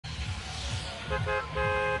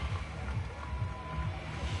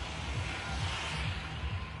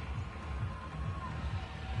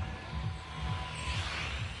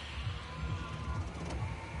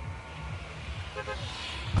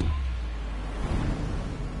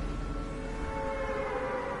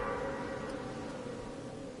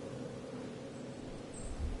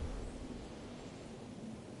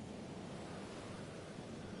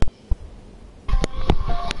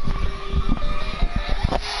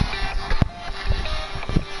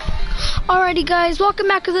Alrighty guys, welcome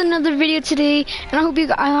back with another video today, and I hope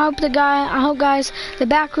guys, the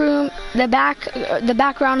background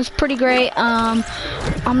is pretty great. I'm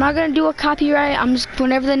not gonna do a copyright. I'm just,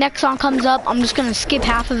 whenever the next song comes up, I'm just gonna skip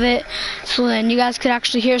half of it, so then you guys could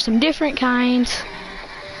actually hear some different kinds.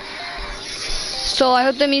 So I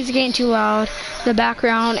hope the music ain't too loud, the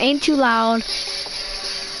background ain't too loud.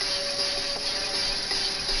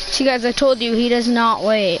 See guys, I told you, he does not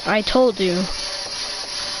wait. I told you.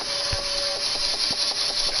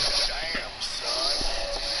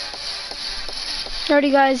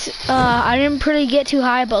 Alrighty guys, I didn't really get too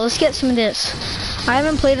high, but let's get some of this. I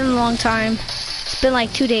haven't played in a long time. It's been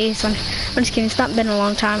like 2 days. I'm just kidding, it's not been a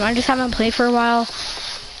long time. I just haven't played for a while.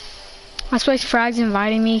 That's why Frag's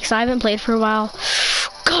inviting me, because I haven't played for a while.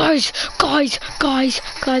 Guys,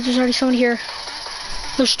 there's already someone here.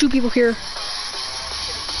 There's 2 people here.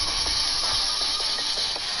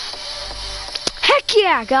 Heck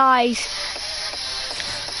yeah, guys!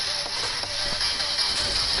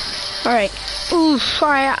 Alright. Oof,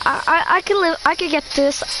 alright, I can live, I can get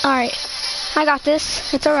this. Alright, I got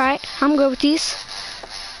this. It's alright. I'm good with these.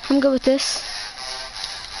 I'm good with this.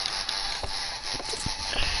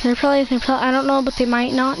 They're probably, I don't know, but they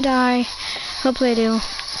might not die. Hope they do.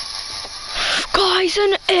 Guys,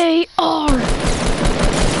 an AR!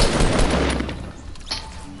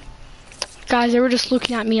 Guys, they were just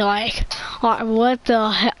looking at me like, oh, what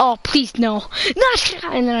the hell? Oh, please, no. Not,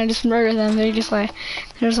 and then I just murdered them. They're just like,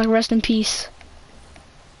 rest in peace.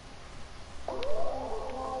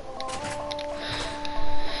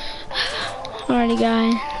 Alrighty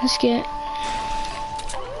guys, let's get.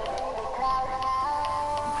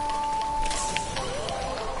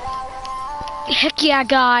 Heck yeah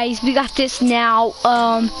guys, we got this now.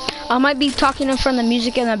 I might be talking in front of the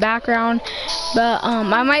music in the background, but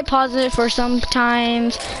I might pause it for some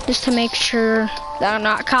times just to make sure that I'm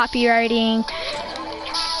not copywriting.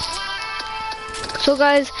 So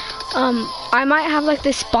guys, I might have like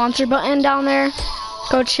this sponsor button down there.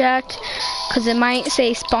 Go check, cause it might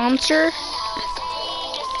say sponsor.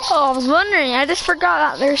 Oh, I was wondering. I just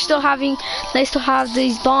forgot that they still have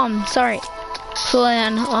these bombs. Sorry. So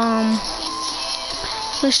then,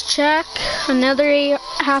 let's check another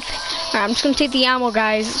half. Alright, I'm just gonna take the ammo,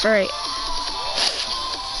 guys. Alright.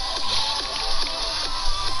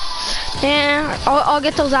 And I'll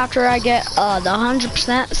get those after I get the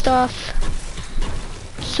 100% stuff.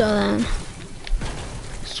 So then,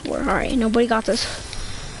 swear. Alright, nobody got this.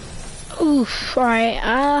 Oof. Alright.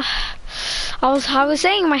 I was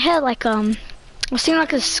saying in my head like I was thinking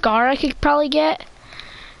like a scar I could probably get,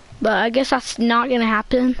 but I guess that's not gonna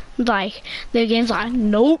happen. Like the game's like,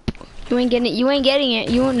 nope, you ain't getting it. You ain't getting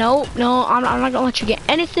it. You nope, no, I'm not gonna let you get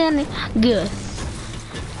anything good.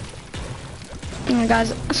 Alright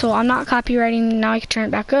guys, so I'm not copywriting now. I can turn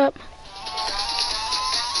it back up.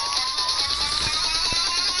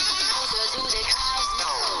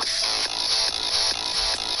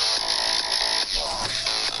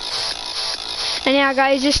 And yeah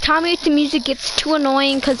guys, just tell me if the music gets too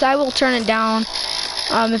annoying, because I will turn it down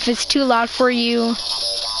if it's too loud for you.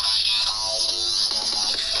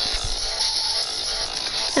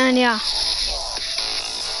 And yeah,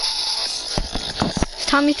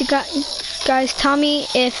 tell me if you guys, tell me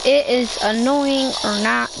if it is annoying or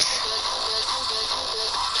not.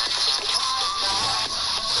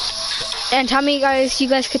 And tell me guys, you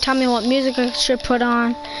guys could tell me what music I should put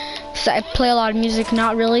on. I play a lot of music,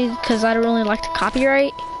 not really, because I don't really like to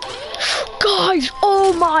copyright. Guys,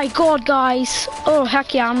 oh my god, guys. Oh,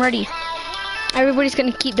 heck yeah, I'm ready. Everybody's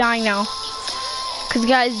gonna keep dying now. Because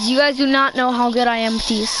guys, you guys do not know how good I am with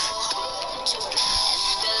these.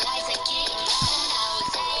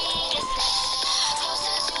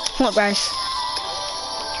 What, guys?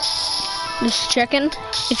 Just checking.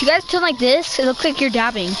 If you guys turn like this, it looks like you're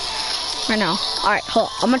dabbing right now. Alright, hold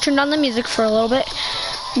on. I'm gonna turn down the music for a little bit,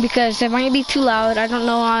 because it might be too loud. I don't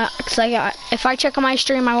know, cause if I check on my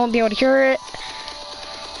stream, I won't be able to hear it.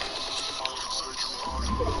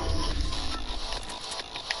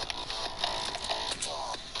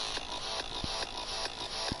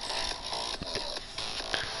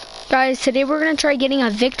 Guys, today we're gonna try getting a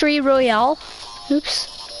victory royale. Oops.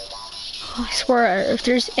 I swear, if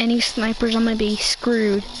there's any snipers, I'm gonna be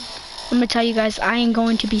screwed. I'm gonna tell you guys, I ain't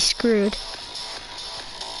going to be screwed.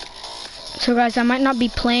 So guys, I might not be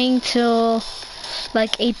playing till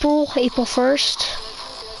like April 1st.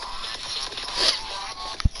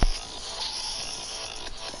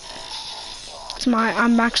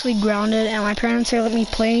 I'm actually grounded, and my parents say let me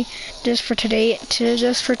play just for today,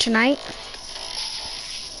 just for tonight.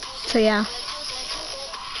 So yeah.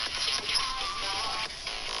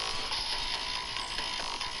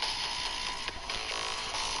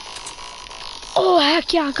 Oh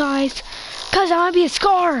heck yeah, guys! Cause I wanna be a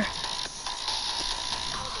Scar.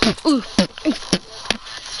 Ooh.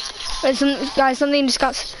 Guys, something just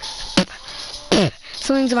got.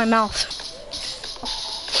 Something's in my mouth.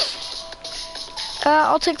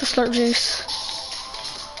 I'll take the slurp juice.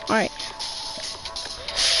 Alright.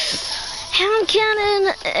 Hand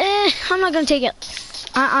cannon. I'm not gonna take it.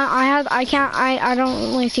 I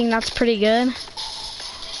don't really think that's pretty good.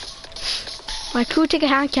 Like, who would take a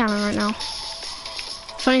hand cannon right now?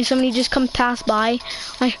 Funny, somebody just come pass by.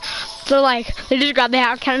 Like, they just grab the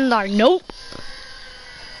hand cannon and they're like, nope.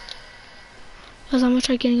 Cause I'm gonna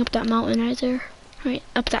try getting up that mountain right there. Right,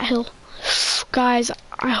 up that hill. Guys,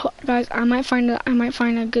 I might find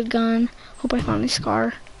a good gun. Hope I find a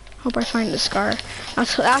Scar. Hope I find a Scar.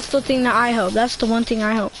 That's the thing that I hope. That's the one thing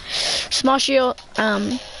I hope. Small shield,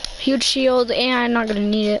 huge shield, and I'm not gonna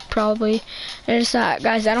need it probably. There's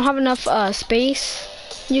guys, I don't have enough space.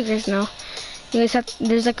 You guys know. You guys have.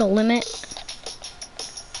 There's like a limit.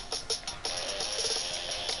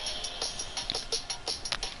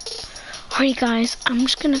 Alright guys, I'm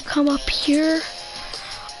just gonna come up here.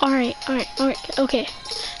 Alright, okay.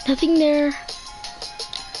 Nothing there.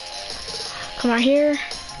 Come right here,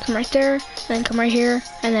 come right there, and then come right here,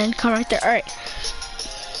 and then come right there. Alright.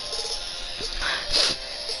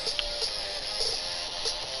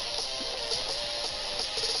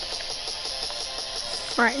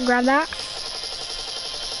 Alright, grab that.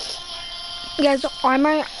 Guys, the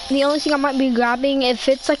only thing I might be grabbing, if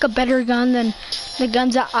it's like a better gun than the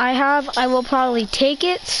guns that I have, I will probably take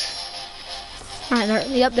it. Alright,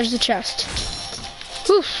 yep, there's the chest.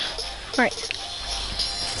 Whew. Alright.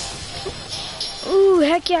 Ooh,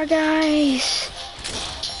 heck yeah, guys.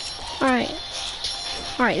 Alright.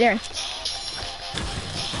 Alright, there.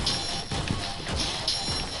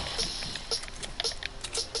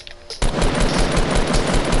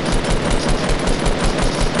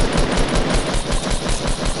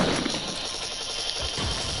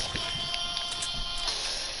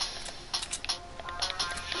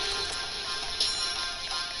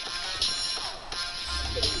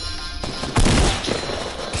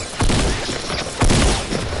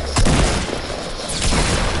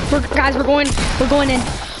 Guys, we're going in.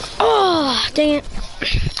 Oh, dang it.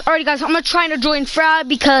 Alrighty, guys, I'm gonna try to join Frad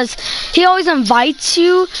because he always invites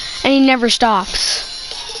you and he never stops.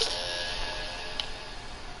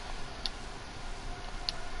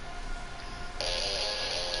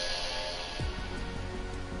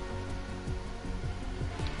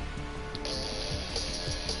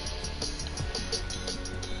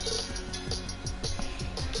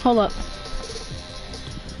 Hold up.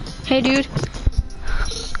 Hey, dude.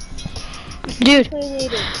 Dude.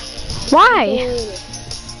 Why?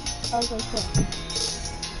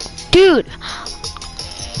 Dude.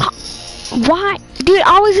 Why? Dude,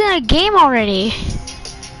 I was in a game already.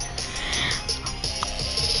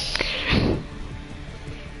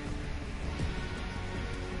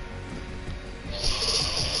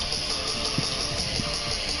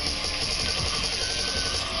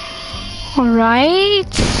 All right.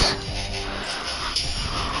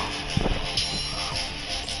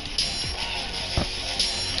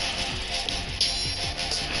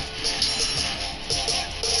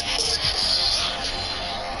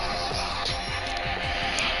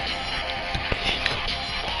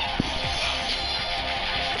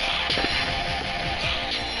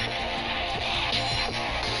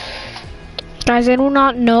 Guys, I do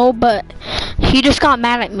not know, but he just got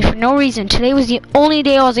mad at me for no reason. Today was the only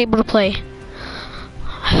day I was able to play.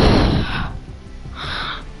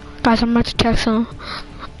 Guys, I'm about to text him.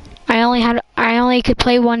 I only could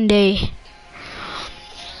play one day.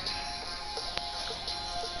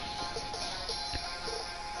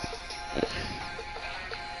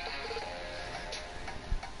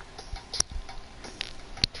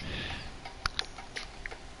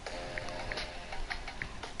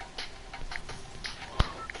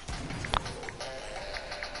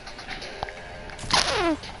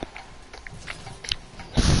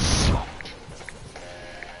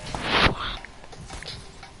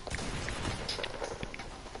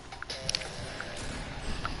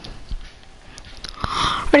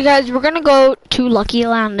 Alright guys, we're gonna go to Lucky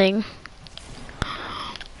Landing.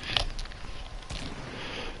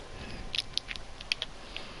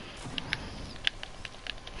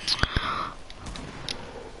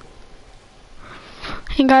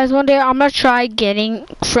 And guys, one day I'm gonna try getting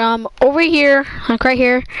from over here, like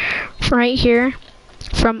right here,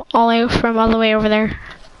 from all the way over there.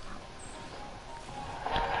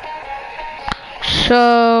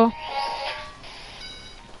 So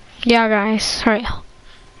yeah guys, alright.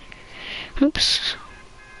 Oops.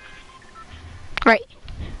 Right.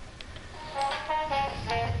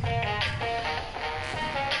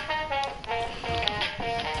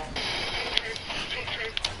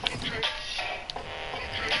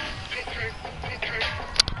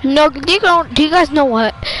 No, do you guys know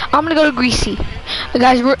what? I'm gonna go to Greasy.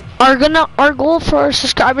 Guys, our goal for our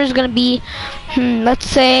subscribers is gonna be, let's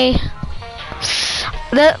say,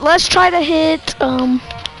 let's try to hit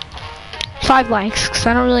 5 likes, cause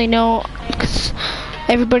I don't really know, cause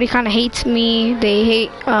everybody kind of hates me. They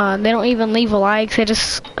don't even leave a like. They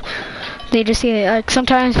just say, like,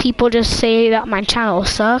 sometimes people just say that my channel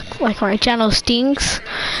sucks, like my channel stinks,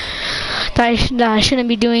 that I shouldn't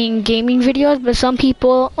be doing gaming videos. But some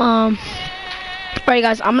people, alright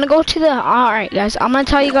guys, I'm gonna go to the, alright guys, I'm gonna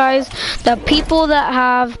tell you guys the people that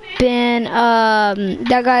have been,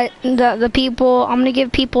 the people, I'm gonna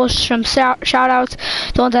give people some shout outs,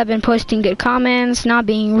 the ones that have been posting good comments, not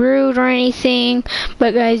being rude or anything.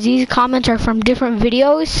 But guys, these comments are from different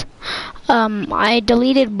videos. I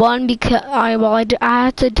deleted one because, I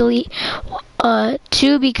had to delete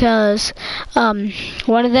 2 because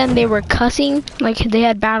one of them, they were cussing, like they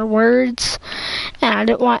had bad words, and I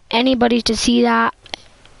didn't want anybody to see that.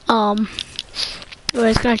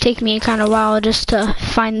 It's gonna take me kind of a while just to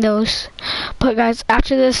find those. But guys,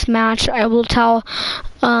 after this match, I will tell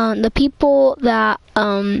the people that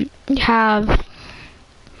have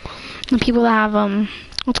what's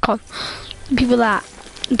it called? People that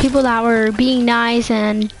were being nice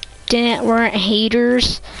and weren't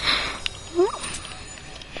haters.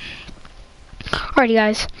 Alrighty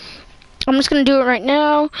guys, I'm just gonna do it right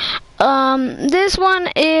now. This one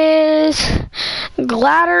is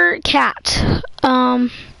Gladder Cat.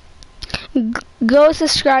 Go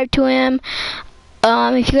subscribe to him.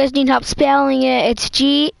 If you guys need help spelling it, it's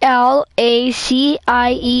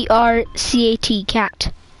GLACIERCAT.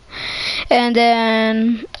 Cat. And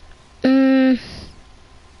then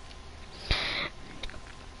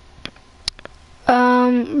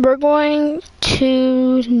we're going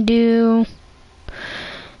to do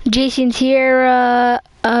Jason Sierra,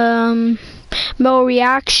 Mo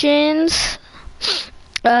Reactions,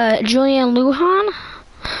 Julian Lujan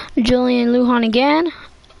again,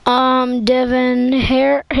 Devin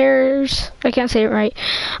Hairs, I can't say it right,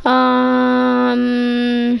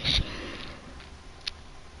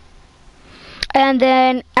 and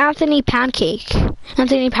then Anthony Pancake.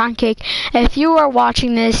 If you are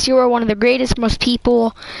watching this, you are one of the greatest, most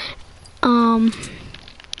people.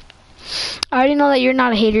 I already know that you're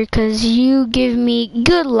not a hater because you give me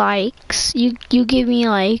good likes. You give me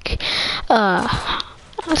like,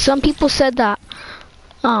 some people said that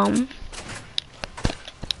I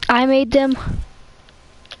made them.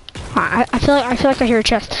 I feel like I hear a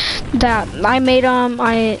chest. That I made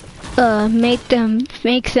make them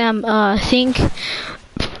think,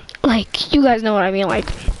 like, you guys know what I mean, like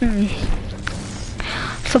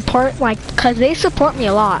support, like, cause they support me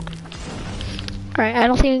a lot. Alright, I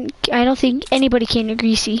don't think anybody came to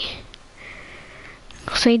Greasy.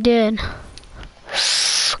 Cause they did.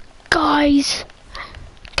 Guys,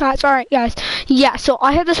 alright guys. Yeah, so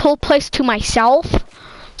I have this whole place to myself.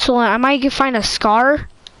 So I might find a scar.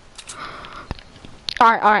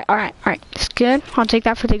 Alright. That's good. I'll take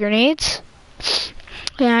that for the grenades.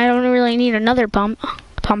 Yeah, I don't really need another pump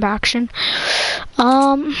action.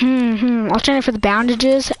 I'll turn it for the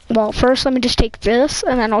bandages. Well, first let me just take this,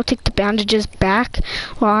 and then I'll take the bandages back.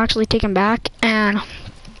 Well, I'll actually take them back, and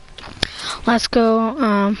let's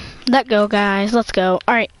go. Let go, guys. Let's go.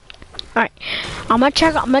 Alright. I'm gonna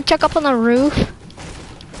check up on the roof.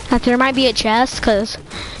 That there might be a chest, cause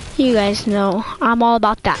you guys know I'm all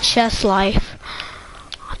about that chest life.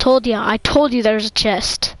 I told you there's a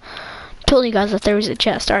chest. I told you guys that there was a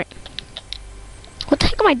chest. Alright. What the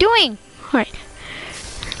heck am I doing?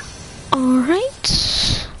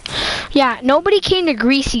 Alright. Yeah, nobody came to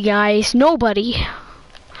Greasy, guys. Nobody.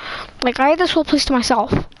 Like, I had this whole place to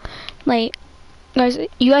myself. Like, guys,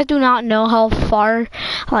 you guys do not know how far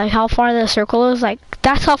the circle is. Like,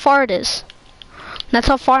 that's how far it is. That's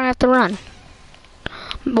how far I have to run.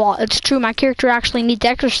 Well, it's true, my character actually needs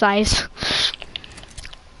exercise.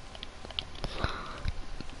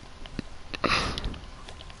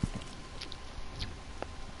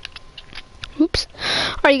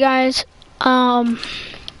 Alright guys,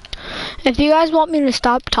 if you guys want me to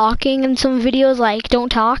stop talking in some videos, like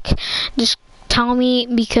don't talk, just tell me,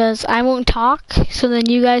 because I won't talk, so then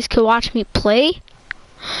you guys could watch me play.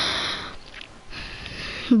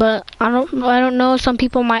 But I don't know, some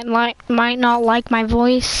people might not like my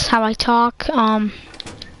voice, how I talk. Do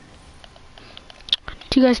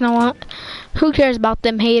you guys know what? Who cares about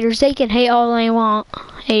them haters? They can hate all they want.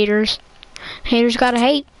 Haters gotta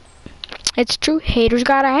hate. It's true, haters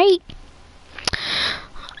gotta hate.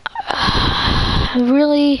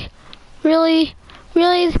 Really,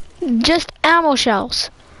 just ammo shells.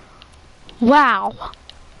 Wow,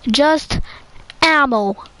 just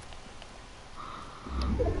ammo.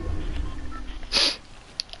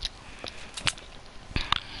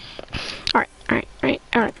 Alright.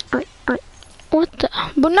 What the?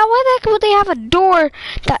 But now why the heck would they have a door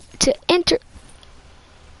to enter?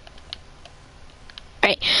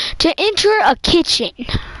 Alright, to enter a kitchen.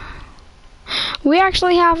 We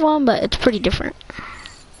actually have one, but it's pretty different.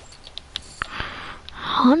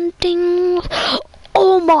 Hunting.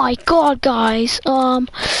 Oh my god, guys. I'm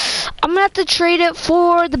gonna have to trade it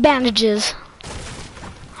for the bandages.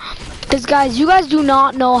 Because guys, you guys do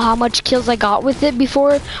not know how much kills I got with it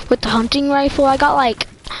before, with the hunting rifle. I got like,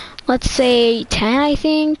 let's say 10, I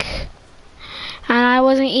think. And I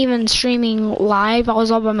wasn't even streaming live. I was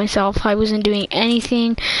all by myself. I wasn't doing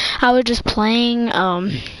anything. I was just playing,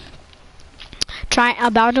 about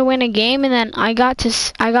to win a game, and then I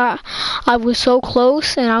was so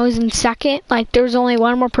close, and I was in second. Like there was only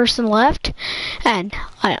one more person left, and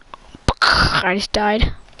I just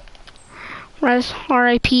died.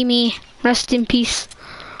 R.I.P. me. Rest in peace.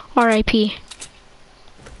 R.I.P.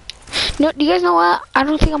 No, do you guys know what? I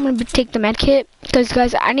don't think I'm gonna take the med kit, because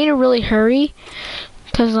guys, I need to really hurry.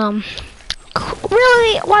 Because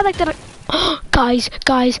really, why like that? Guys,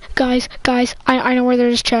 I know where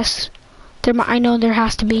there's chests. I know there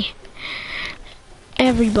has to be.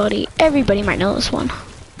 Everybody might know this one.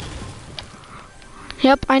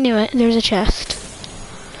 Yep, I knew it. There's a chest.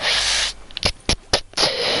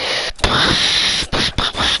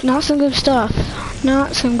 Not some good stuff.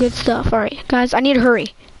 Alright, guys, I need to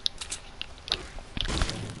hurry.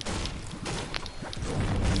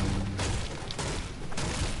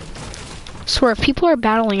 Swear, if people are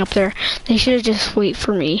battling up there, they should have just wait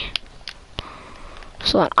for me,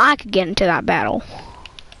 so that I could get into that battle.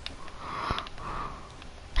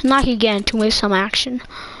 And I could get into with some action.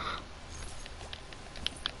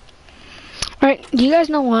 Alright, do you guys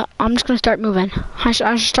know what? I'm just gonna start moving. I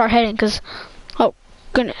should start heading, because, oh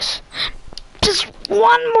goodness. Just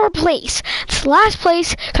one more place. It's the last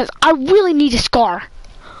place, because I really need a scar.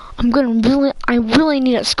 I really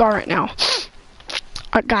need a scar right now.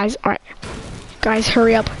 Alright guys, Guys,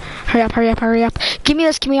 hurry up. Give me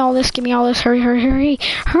this, give me all this. Hurry.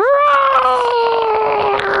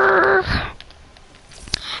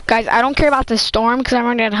 Guys, I don't care about this storm, because I'm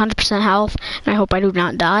already at 100% health, and I hope I do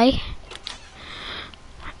not die.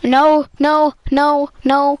 No, hurry.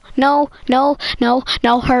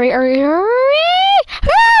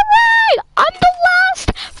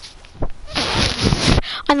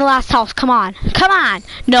 I'm the last house, come on.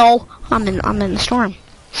 No, I'm in the storm.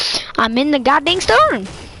 I'm in the goddamn storm.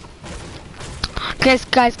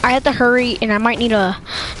 Guys, I have to hurry, and I might need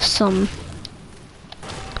some.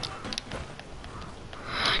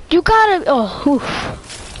 You gotta, oof.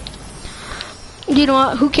 You know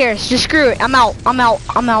what? Who cares? Just screw it. I'm out.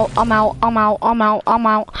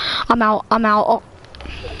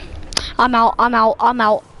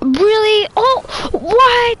 Really? Oh,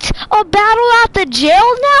 what? A battle at the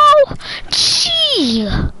jail now?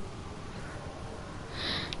 Jeez.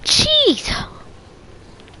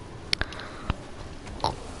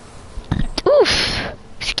 Oof.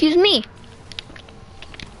 Excuse me.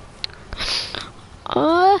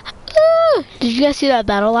 Did you guys see that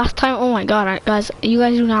battle last time? Oh my god, guys, you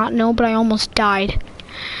guys do not know, but I almost died.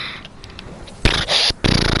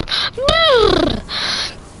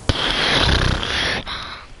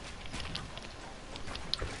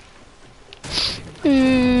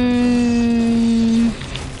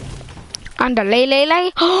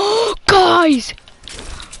 Andale. Guys!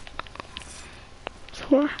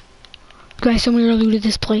 Guys, somebody looted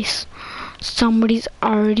this place. Somebody's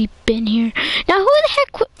already been here. Now who the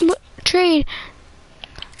heck would trade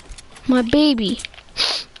my baby?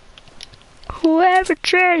 Whoever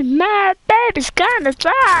traded my baby's gonna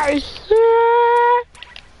die.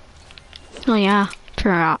 Oh yeah,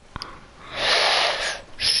 forgot.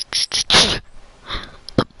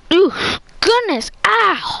 Ooh, goodness,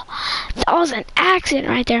 ow! That was an accident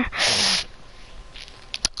right there.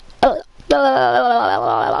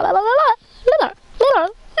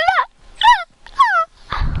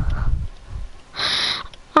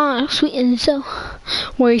 sweet and so.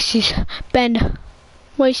 Why is she panda?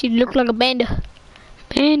 Why does she look like a panda?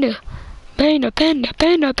 Panda, panda, panda,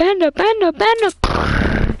 panda, panda, panda, panda, panda,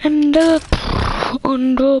 panda,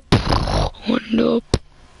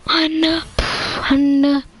 panda, panda,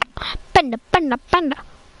 panda, panda, panda, panda.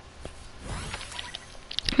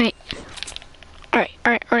 Right. Alright.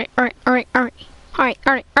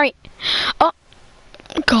 Oh,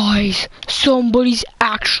 guys, somebody's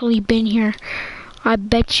actually been here. I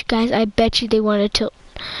bet you guys, they wanted to.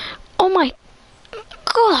 Oh my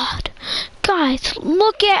God. Guys,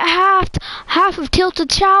 look at half of Tilted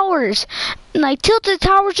Towers. Like, Tilted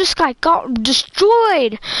Towers just got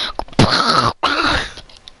destroyed.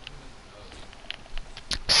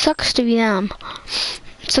 Sucks to be them.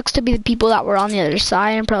 Sucks to be the people that were on the other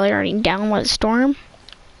side and probably already down with the storm.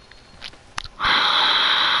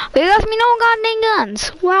 They left me no goddamn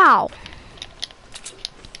guns. Wow.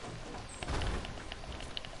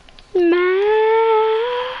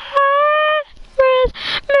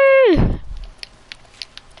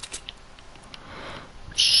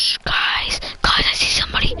 Shh, guys, I see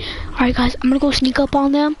somebody. Alright, guys, I'm gonna go sneak up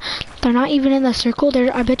on them. They're not even in the circle.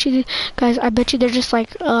 I bet you they're just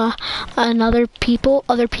like other people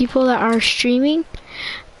that are streaming.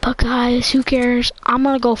 But guys, who cares? I'm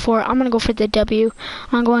gonna go for it. I'm gonna go for the W.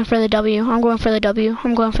 I'm going for the W. I'm going for the W.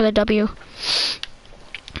 I'm going for the W.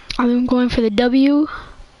 I'm going for the W.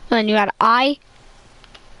 And then you add an I.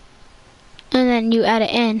 And then you add an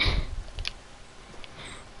N.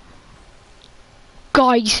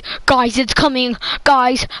 Guys, it's coming.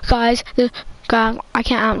 Guys, God, I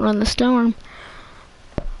can't outrun the storm.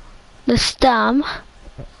 The storm.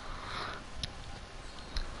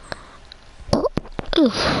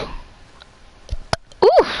 Oof.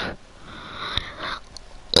 Oof.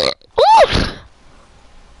 Oof.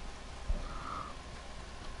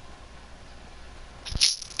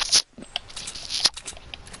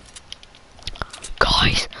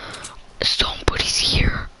 Guys, somebody's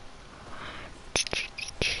here.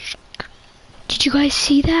 Did you guys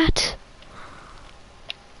see that?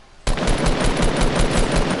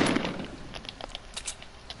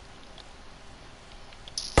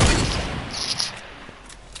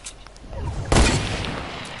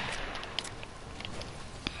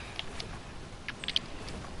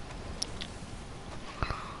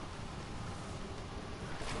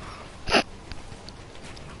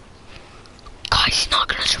 He's not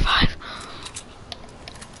gonna survive.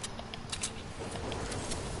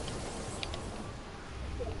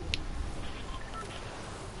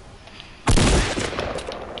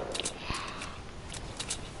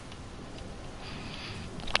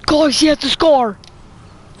 Guys, he has the scar.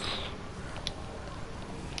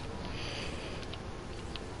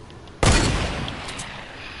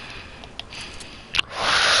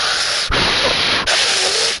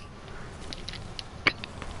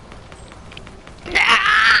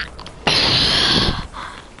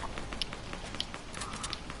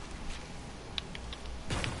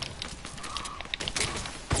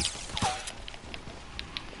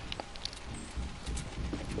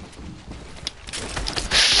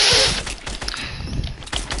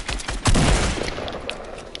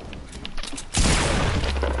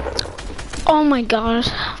 Oh my god.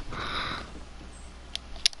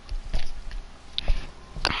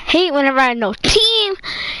 I hate whenever I have no team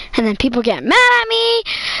and then people get mad at me.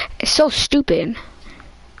 It's so stupid.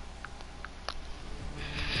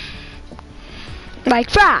 Like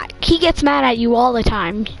Frat, he gets mad at you all the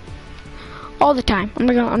time. All the time. I'm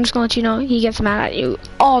just gonna let you know he gets mad at you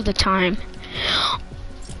all the time.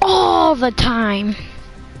 All the time.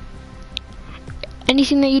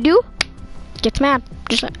 Anything that you do, gets mad.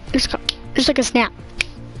 Just like a snap.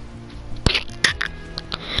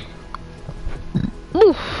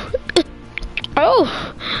 Ooh.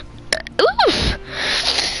 Oh. Oof.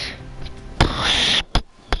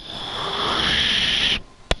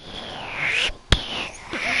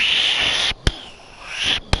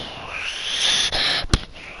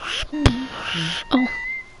 Oh.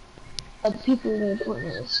 People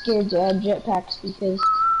were scared to add jetpacks because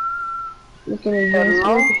look at it.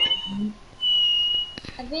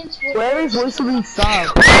 Where is voice of being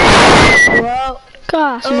stopped? Well,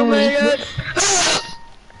 Gosh, Oh my annoying. god.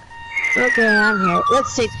 Okay, I'm here.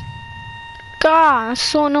 Let's take. God, that's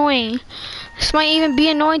so annoying. This might even be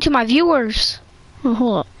annoying to my viewers. Oh,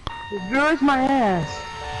 hold up. Where's my ass?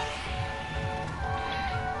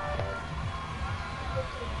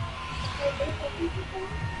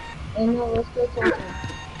 let's go talk.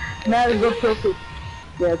 Matter, go tilted.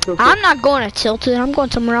 Yeah, tilted. I'm not going to Tilted. I'm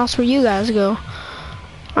going somewhere else where you guys go.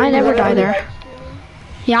 I never die there.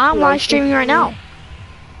 Yeah, I'm live streaming right now.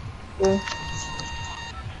 Yeah.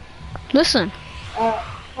 Listen. How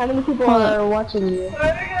many people Hold are watching you?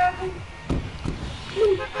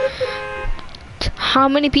 How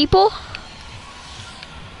many people?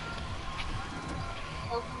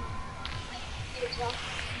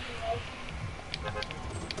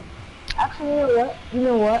 Actually, you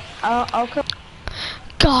know what? I'll come.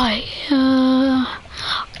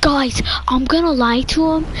 Guys, I'm gonna lie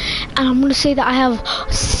to him, and I'm gonna say that I have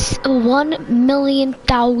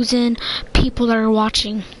 1,000,000 people that are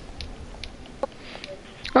watching.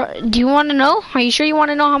 Do you want to know? Are you sure you want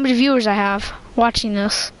to know how many viewers I have watching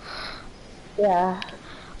this? Yeah.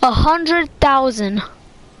 100,000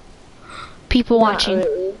 people watching.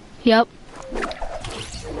 Really. Yep.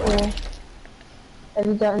 Yeah. Have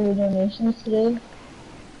you gotten any donations today?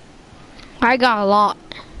 I got a lot.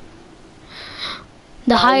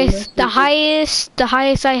 The highest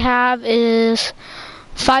I have is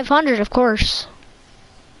 500, of course.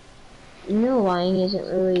 You know, lying isn't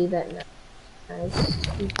really that nice,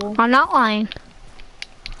 people. I'm not lying.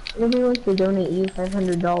 Nobody wants to donate you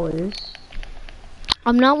 $500.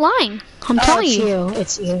 I'm not lying. I'm telling you.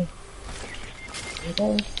 It's you.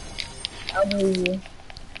 Okay. I'll believe you.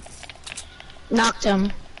 Knocked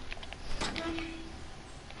him.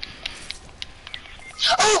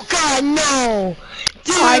 Oh God, no!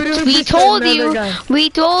 Dude, We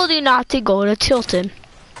told you not to go to Tilted.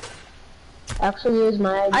 Actually, it was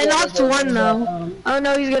my idea. I knocked one though. Oh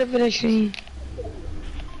no, he's gonna finish me.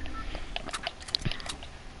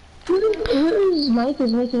 Whose mic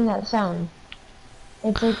is making that sound?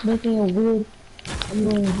 It's like making a weird.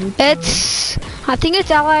 I think it's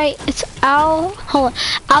Ally. It's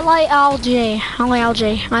Ally LJ. Ally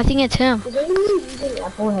LJ. I think it's him. Is anybody using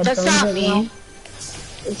Apple headphones? That's not right me. now?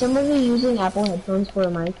 Is somebody using Apple headphones for a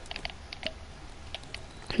mic?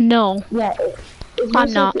 No, Yeah,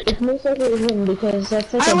 I'm not. It's most likely him because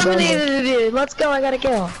that's like I a brother. eliminated the dude. Let's go. I got a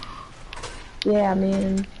kill. Yeah,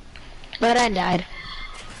 man. But I died.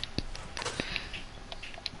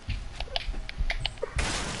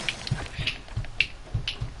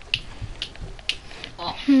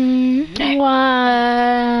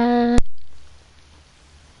 What?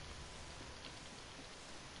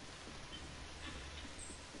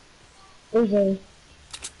 AJ.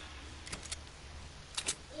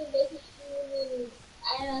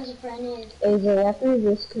 AJ, after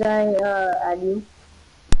this, could I add you?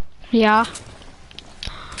 Yeah.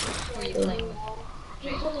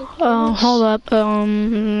 Hold up.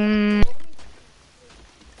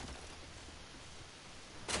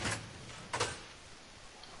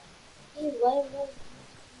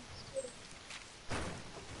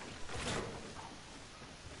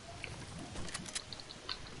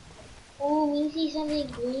 Oh, we see something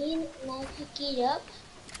green, and I pick it up,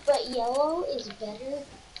 but yellow is better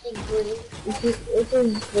than green. This is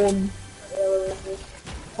gold.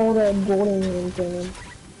 Called a golden hand cannon.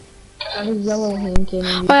 Not a yellow hand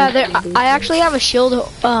cannon. Oh yeah, I actually have a shield.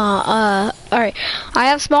 Alright. I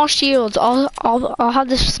have small shields. I'll have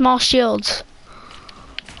the small shields.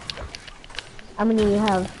 How many do you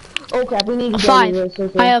have? Oh crap, we need to 5. go to this,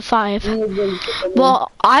 okay? I have 5. We need to go to this. Well,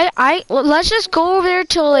 let's just go over there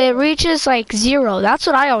till it reaches like 0. That's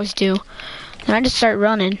what I always do. And I just start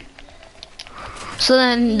running. So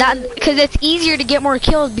then because it's easier to get more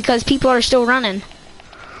kills because people are still running.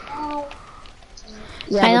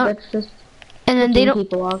 Yeah, but that's just And then they don't.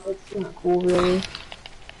 people off. It's not cool, really.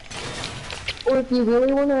 Or if you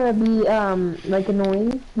really want to be like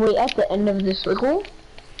annoying, wait at the end of the circle.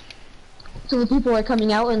 So the people are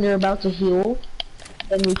coming out and they're about to heal.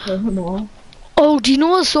 Then we kill them all. Oh, do you know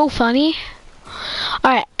what's so funny?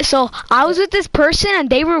 Alright, so I was with this person and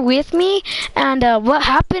they were with me, and what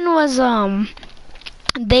happened was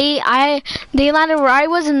they landed where I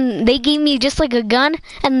was and they gave me just like a gun,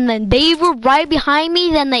 and then they were right behind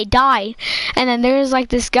me, then they died. And then there was like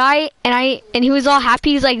this guy and he was all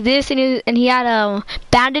happy, he's like this, and he had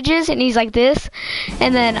bandages and he's like this,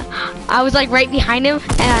 and then I was like right behind him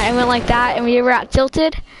and I went like that, and we were at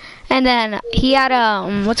Tilted, and then he had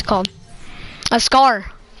what's it called? A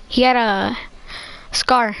scar. He had a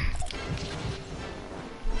scar.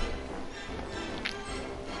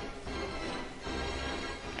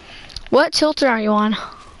 What tilted are you on?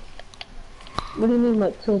 What do you mean,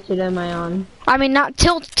 what tilted am I on? I mean, not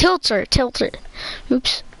tilted.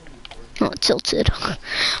 Oops. Not tilted.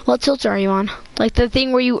 What tilted are you on? Like the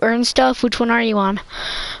thing where you earn stuff? Which one are you on?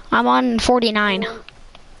 I'm on 49.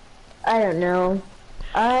 I don't know.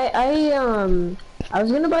 I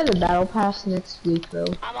was gonna buy the battle pass next week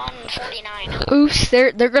though. I'm on 49. Oops,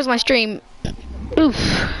 there goes my stream. Oof.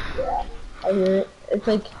 Yeah, I hear it. It's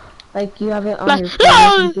like Like you have it on Like, your phone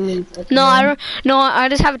or something? Like, No, I don't. No, I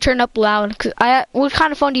just have it turned up loud. Cause what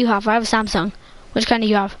kind of phone do you have? I have a Samsung. Which kind do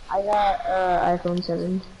you have? I got iPhone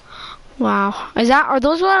 7. Wow. Are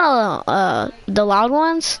those one of the loud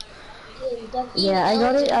ones? Yeah, I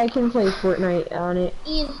got it. I can play Fortnite on it.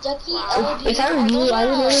 Ian, Ducky, If I were you, I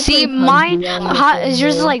would never See, play mine, PUBG on this is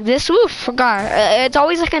yours one, like this? Oof, forgot. It's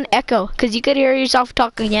always like an echo, because you could hear yourself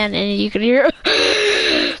talk again, and you could hear...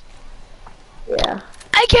 Yeah.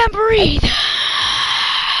 I can't breathe.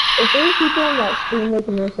 If there's people on that stream, they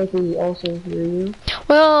can most likely also hear you.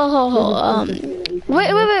 Well, wait,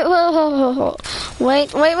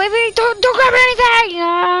 don't grab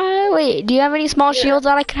anything! Wait, do you have any small shields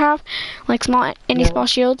that I could have? Like small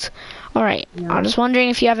shields? Alright, I'm just wondering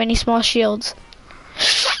if you have any small shields.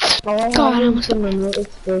 All I have is some remote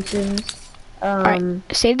explosions. Alright,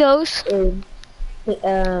 save those.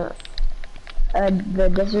 The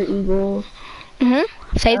Desert Eagle.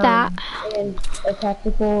 Save that. And a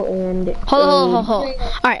tactical and Hold.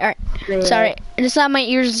 Alright. Sorry, it's not my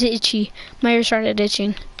ears itchy. My ears started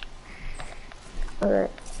itching.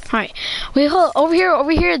 Alright. Wait, hold,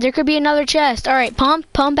 over here, there could be another chest. Alright,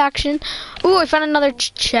 pump action. Ooh, I found another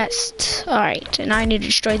chest. Alright, and I need to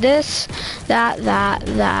destroy this. That.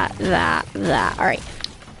 Alright.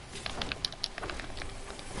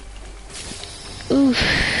 Oof.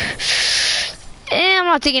 I'm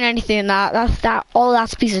not taking anything. All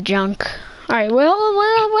that's a piece of junk. Alright, well,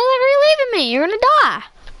 where are you leaving me? You're gonna die.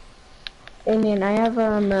 Hey man, I have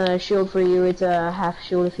a shield for you. It's a half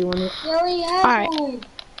shield if you want it. You already have one.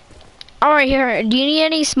 Alright, here. Do you need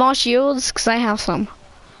any small shields? Because I have some.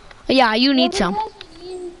 Yeah, you need some.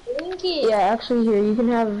 Drink it. Yeah, actually here, you can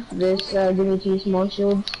have this. Give me 2 small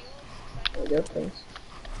shields. There you go, thanks.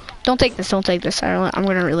 Don't take this. I'm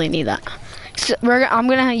gonna really need that. So I'm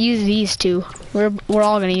gonna use these two. We're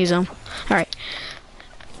all gonna use them. All right.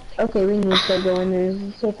 Okay, we need to start going. There's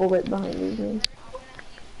a circle right behind these guys.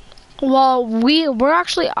 Well, we're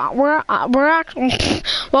actually on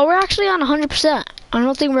 100%. I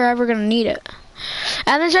don't think we're ever gonna need it.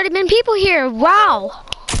 And there's already been people here. Wow.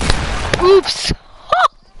 Oops.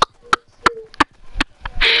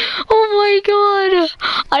 Oh my god!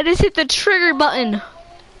 I just hit the trigger button.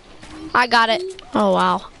 I got it. Oh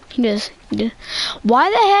wow. He does. Why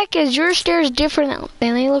the heck is your stairs different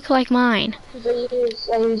than they look like mine?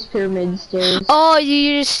 I use pyramid stairs. Oh,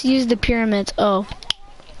 you just use the pyramids. Oh.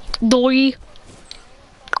 Doy.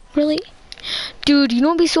 Really? Dude, you know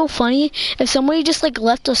what'd be so funny? If somebody just like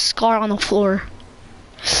left a scar on the floor.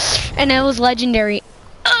 And it was legendary.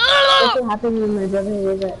 That's what happened when my brother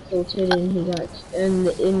was at Tilted and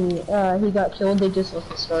he got killed. They just left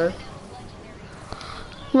the scar.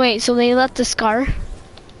 Wait, so they left the scar?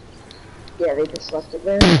 Yeah, they just left it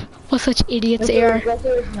there. What such idiots they are. Like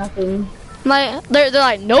there was nothing. Like, they're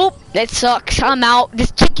like, nope, it sucks. I'm out.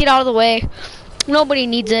 Just kick it out of the way. Nobody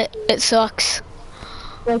needs it. It sucks.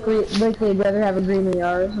 Like they'd rather have a green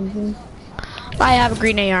AR or something. I have a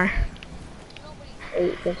green AR.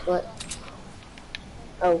 Hey, guess what?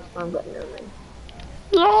 Oh, I'm getting never mind.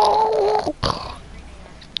 No.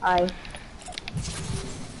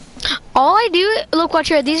 All I do, look, watch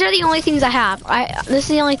here. These are the only things I have. This is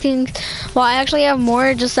the only thing. Well, I actually have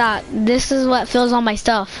more. Just that this is what fills all my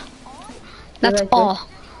stuff. That's all.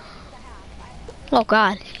 Oh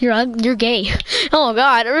God, you're gay. Oh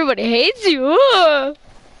God, everybody hates you.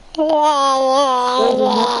 There's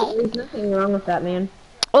nothing wrong with that, man.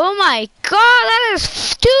 Oh my God, that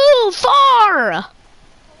is too far.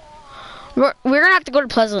 We're gonna have to go to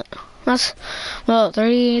Pleasant. That's, well,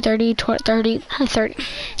 30, 20.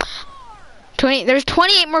 There's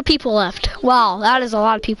 28 more people left. Wow, that is a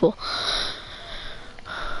lot of people.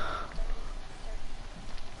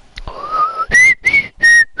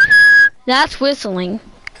 That's whistling.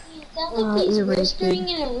 You sound like he's whispering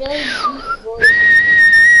in a really deep voice.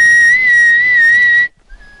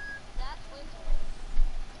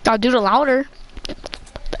 I'll do it louder.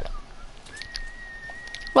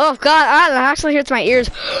 Oh God, that actually hurts my ears.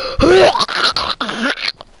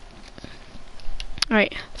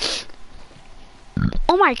 Alright.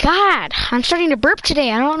 Oh my God, I'm starting to burp today.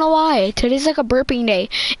 I don't know why. Today's like a burping day.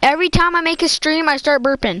 Every time I make a stream, I start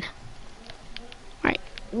burping. Alright.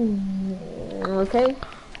 Okay.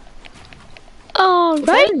 Alright. I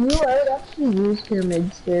would actually use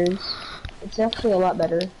pyramid stairs. It's actually a lot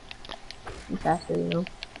better. And faster, you know.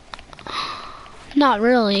 Not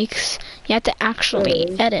really, 'cause you have to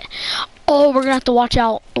actually edit. Oh, we're gonna have to watch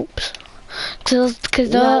out. Oops. Cause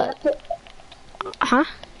huh?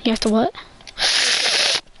 You have to what?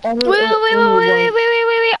 Wait. I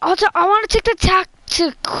want to take the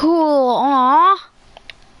tactical. Aww.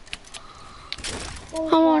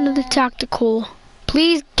 I want wanted the tactical.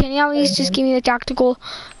 Please, can you at least just give me the tactical?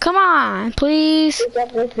 Come on, please.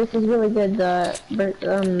 This is really good. The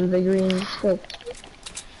green stick.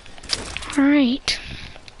 All right.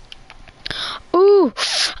 Ooh,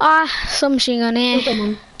 submachine gun in.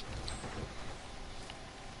 Someone.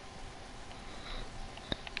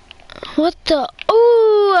 What the? Ooh,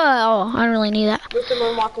 oh, I don't really need that. There's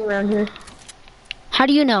someone walking around here. How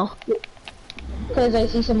do you know? Because I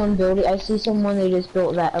see someone build it. I see someone they just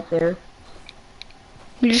built that up there.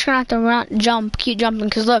 You're just gonna have to run, jump, keep jumping.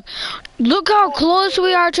 Cause look how close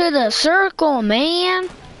we are to the circle, man.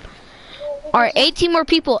 All right, 18 more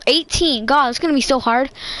people. 18. God, it's gonna be so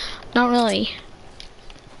hard. Not really.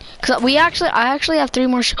 Cause I actually have 3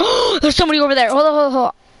 more. Oh, there's somebody over there. Hold on, hold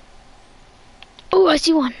on. Oh, I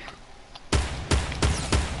see one.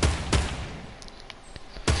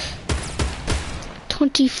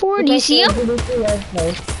 $24. Do you see him?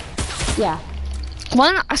 Yeah.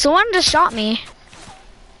 Someone just shot me.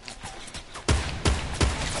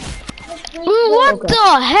 Ooh, what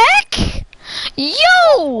the heck?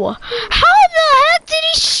 Yo! How the heck did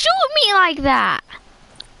he shoot me like that?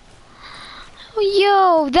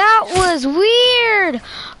 Yo, that was weird.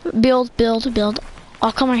 Build.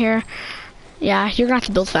 Oh, come on here. Yeah, you're gonna have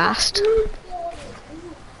to build fast.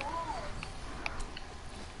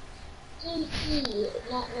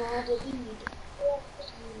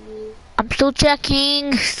 I'm still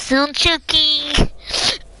checking.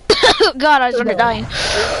 God, I started dying.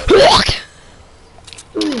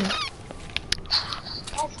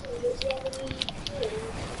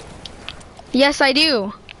 Yes, I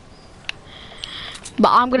do. But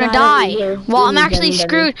I'm gonna die. Well, I'm actually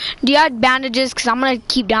screwed. Do you have bandages? Cause I'm gonna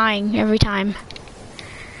keep dying every time.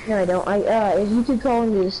 No, I don't. If you could call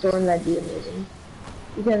into the storm, that'd be amazing.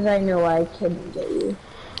 Because I know I couldn't get you,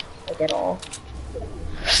 like at all.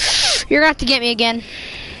 You're gonna have to get me again.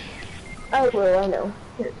 I will. I know.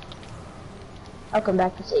 Here. I'll come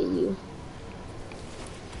back to save you.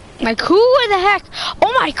 Like, who the heck?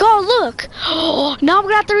 Oh my God! Look. Oh, now I'm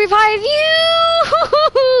gonna have to revive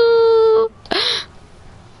you.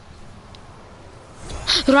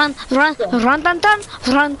 Run, tan tan,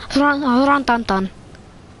 run, tan tan.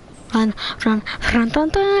 Run, tan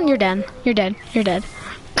tan. You're dead.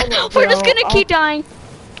 We're just gonna keep dying.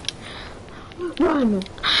 Run.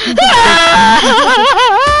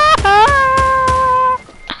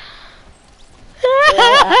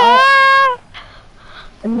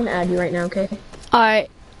 I'm gonna add you right now, okay?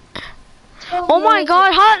 Alright. Oh my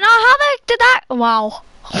God! How the heck did that? Wow.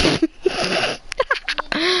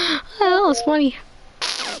 That was funny.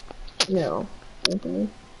 No. Okay.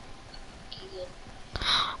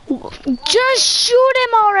 Just shoot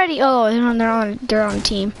him already! Oh, they're on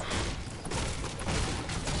team.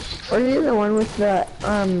 Or you the one with the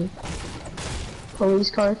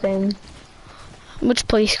police car thing? Which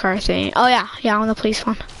police car thing? Oh yeah, on the police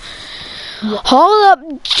one. Yeah. Hold up!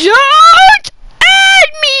 Don't add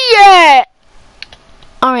me yet!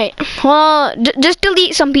 Alright, well, just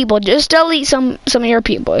delete some people. Just delete some of your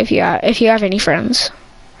people if you have any friends.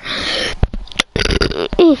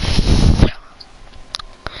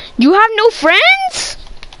 You have no friends?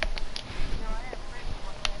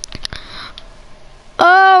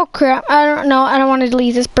 Oh crap, I don't know. I don't want to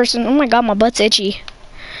delete this person. Oh my God, my butt's itchy.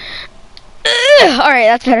 Alright,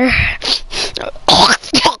 that's better.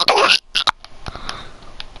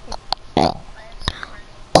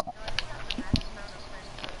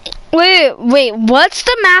 Wait, what's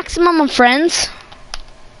the maximum of friends?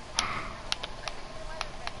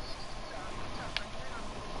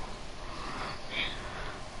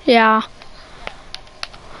 Yeah.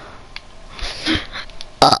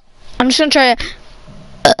 I'm just gonna try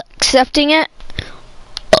accepting it.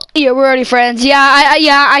 Yeah, we're already friends. Yeah,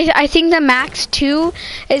 I think the max 2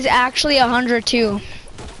 is actually 102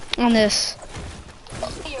 on this.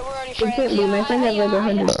 Yeah, we're already friends. My friend has like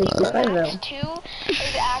 165 though.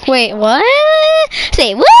 Wait, what?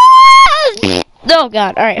 Say what? Oh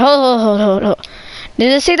God! All right, hold.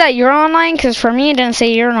 Did it say that you're online? Cause for me, it didn't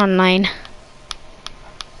say you're online.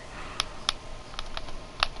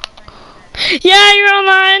 Yeah, you're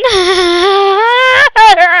online.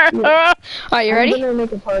 Are you ready? I'm gonna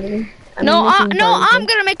make a party. I'm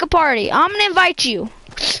gonna make a party. I'm gonna invite you.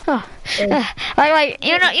 Like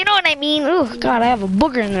you know what I mean? Oh God, I have a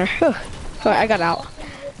booger in there. Alright, I got out.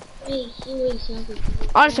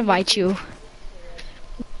 I'll just invite you.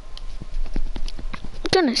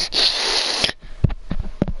 Goodness.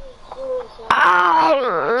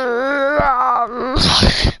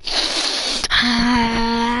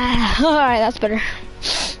 Alright, that's better.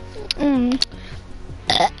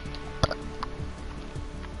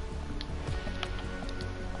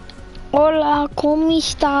 Hola, ¿cómo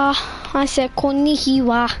está? I said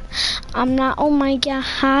konnichiwa. I'm not, oh my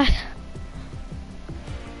god.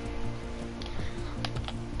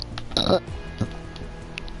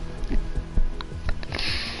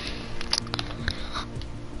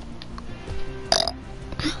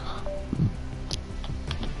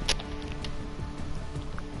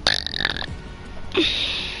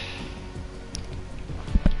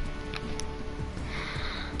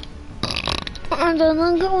 I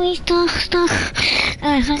don't know who stuff.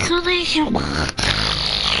 I think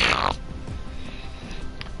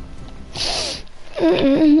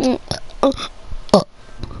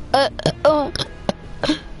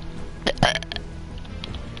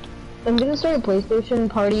I'm gonna start a PlayStation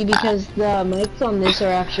party because the mics on this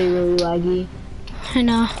are actually really laggy. I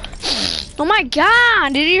know. Oh my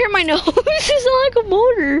god, did you hear my nose? It's like a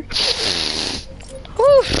motor.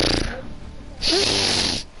 Oof.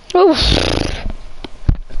 Oof.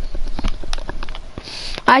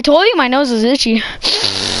 I told you my nose is itchy.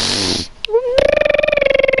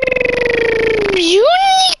 Unicorns!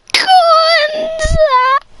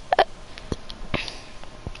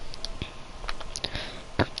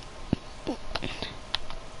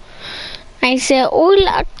 I said,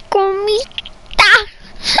 hola, comita.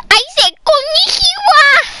 I said, konnichiwa.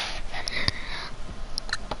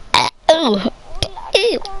 Oh.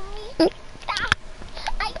 Ew.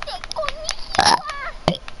 I said, konnichiwa.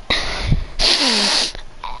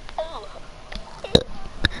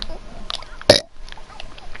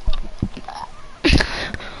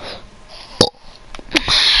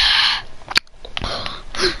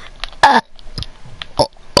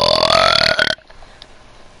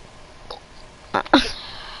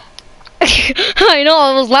 I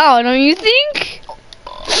know, it was loud, don't you think?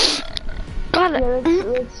 God,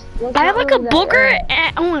 I have like a booger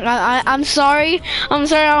and, oh my god, I'm sorry, I'm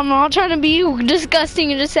not trying to be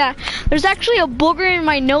disgusting, it's just that there's actually a booger in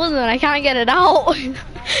my nose and I can't get it out.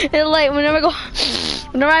 It like, whenever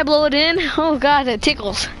I blow it in, oh god, it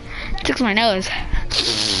tickles my nose.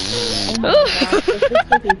 I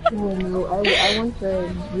want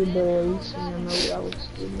to do the release and then I'll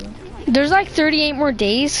studio. There's like 38 more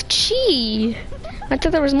days? Gee, I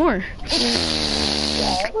thought there was more.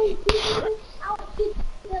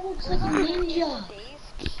 That looks like a ninja.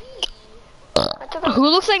 Who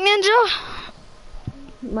looks like Ninja?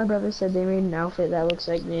 My brother said they made an outfit that looks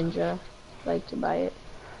like Ninja. Like to buy it.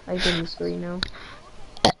 Like in the store, you know.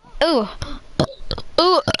 Ooh.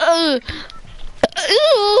 Ooh.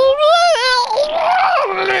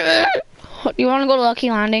 You want to go to Lucky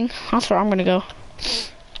Landing? That's where I'm gonna go.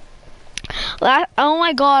 Oh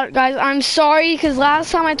my god, guys, I'm sorry because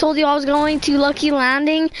last time I told you I was going to Lucky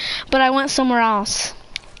Landing, but I went somewhere else.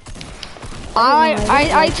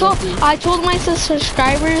 I told my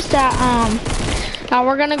subscribers that that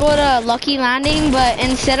we're gonna go to Lucky Landing, but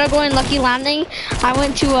instead of going Lucky Landing, I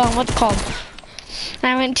went to what's it called?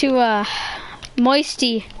 I went to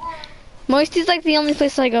Moisty. Moisty's like the only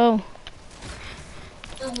place I go.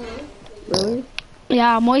 Really?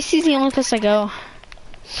 Yeah, Moisty's the only place I go.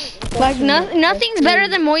 Like nothing's better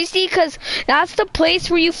than Moisty because that's the place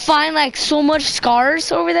where you find like so much scars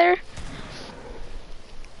over there.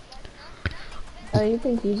 Oh, you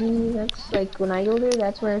think usually that's like when I go there,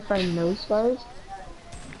 that's where I find no scars?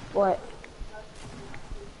 What?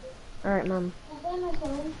 Alright, Mom.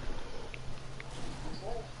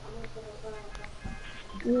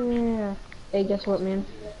 Yeah. Hey, guess what, man?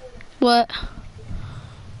 What?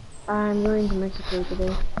 I'm going to Mexico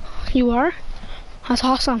today. You are? That's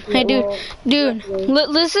awesome. Yeah, Hey, dude, well,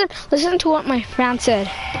 listen to what my friend said.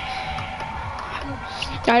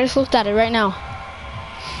 I just looked at it right now.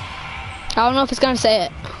 I don't know if it's gonna say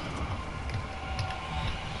it.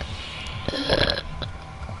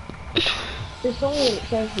 There's only what it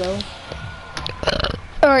says though.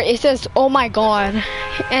 Or it says, "Oh my God,"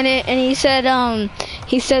 and he said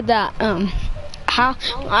that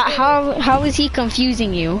how is he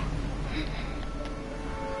confusing you?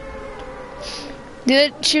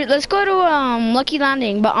 Dude, shoot, let's go to Lucky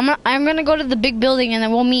Landing, but I'm gonna go to the big building and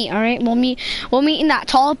then we'll meet. All right, we'll meet in that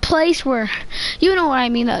tall place where, you know what I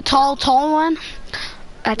mean, that tall one,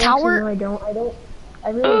 a tower. No,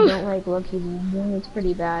 I really don't like Lucky Landing. It's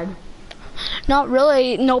pretty bad. Not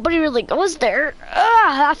really. Nobody really goes there.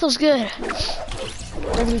 Ah, that feels good.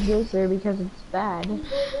 Nobody goes there because it's bad.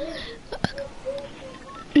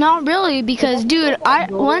 Not really, because dude,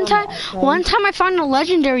 one time I found a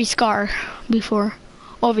legendary scar before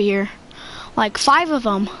over here, like 5 of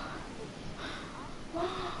them.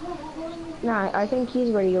 Nah, I think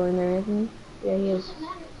he's ready to go in there, isn't he? Yeah, he is.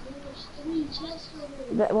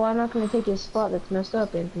 Well, I'm not gonna take his spot that's messed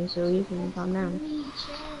up, Anthony. So you can calm down.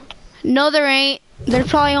 No, there ain't. There's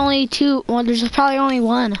probably only two. Well, there's probably only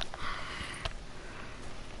one.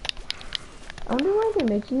 I wonder why they're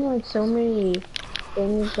making like so many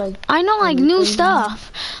things like. I know, like new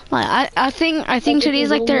stuff. Like I think today's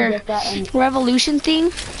like their revolution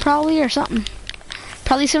thing, probably, or something.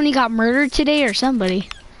 Probably somebody got murdered today or somebody.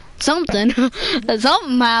 Something.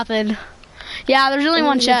 Something happened. Yeah, there's only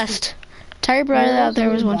one chest. Tell your brother that there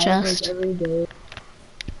was one chest. Every day.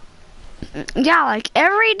 Yeah, like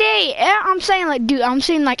every day. I'm saying like, dude, I'm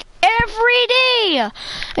saying like every day. And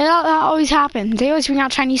that always happens. They always bring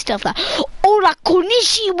out Chinese stuff like, Ola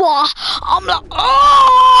konnichiwa. I'm like,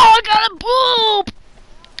 oh, I gotta poop.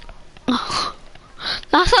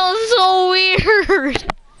 That sounds so weird.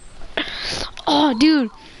 Oh,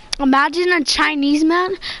 dude. Imagine a Chinese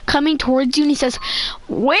man coming towards you and he says,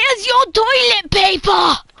 "Where's your toilet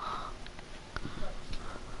paper?"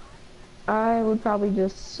 I would probably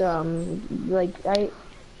just wait,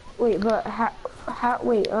 but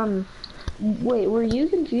wait, were you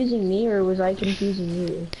confusing me or was I confusing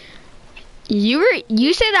you?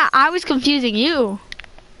 You said that I was confusing you.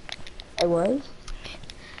 I was?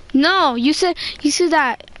 No, you said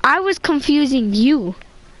that I was confusing you.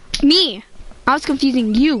 Me. I was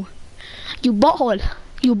confusing you. You butthole.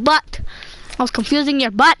 You butt. I was confusing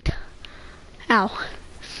your butt. Ow.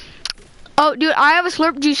 Oh, dude, I have a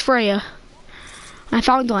slurp juice for you. I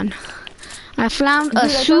found one. I found a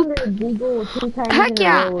soup. Heck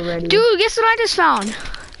yeah. Dude, guess what I just found?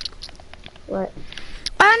 What?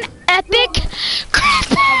 An epic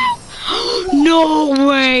crap. No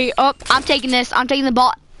way. Oh, I'm taking this. I'm taking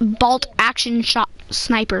the bolt action shot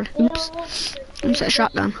sniper. Oops. I'm a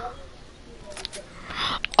shotgun.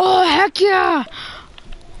 Oh, heck yeah.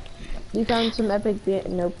 You found some epic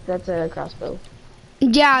nope, that's a crossbow.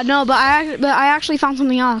 Yeah, no, but I actually found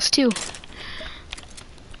something else too.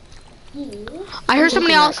 I heard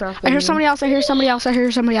somebody else. I heard somebody else. I heard somebody else. I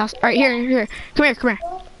heard somebody else. All right, here. Come here.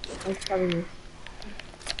 That's probably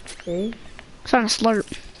okay. Found a slurp.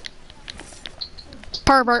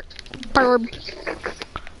 Pervert.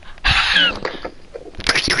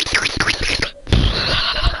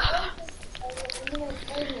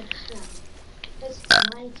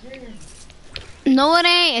 No, it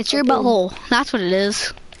ain't. It's your butthole. That's what it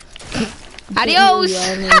is. Adios.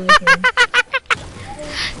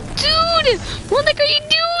 Dude, what the heck are you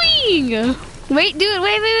doing? Wait, dude,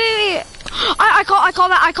 wait. I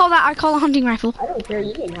call a hunting rifle. I don't care.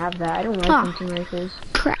 You can have that. I don't like hunting rifles.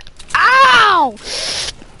 Crap. Ow!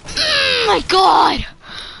 Oh my God.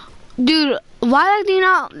 Dude, why do you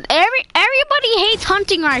not? Everybody hates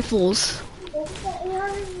hunting rifles.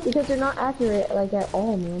 Because they're not accurate, like, at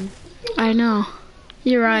all, man. I know.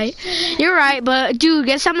 You're right. But dude,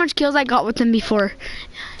 guess how much kills I got with them before?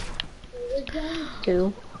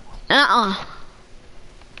 2.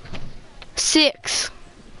 6.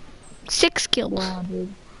 6 kills. Wow,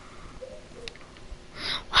 dude.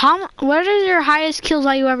 What is your highest kills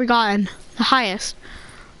that you ever gotten? The highest.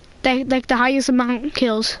 Like the highest amount of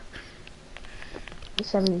kills.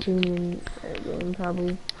 17 in a game,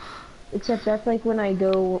 probably. Except that's like when I'm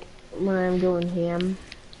going ham.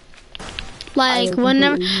 Like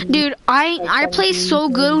whenever, dude, I play so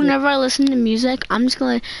good whenever I listen to music. I'm just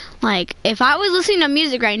gonna, like, if I was listening to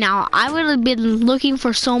music right now, I would have been looking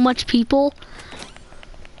for so much people.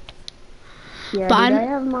 Yeah, but dude,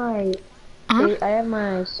 I have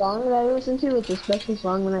my song that I listen to. It's a special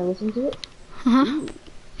song when I listen to it. I'm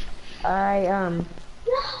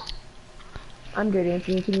good,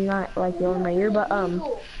 Anthony. Can you not like yell in my ear? But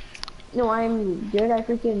no, I'm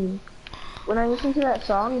good. When I listen to that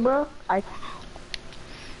song, bro,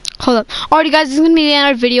 Hold up. Alrighty, guys, this is gonna be the end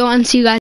of our video, and see you guys.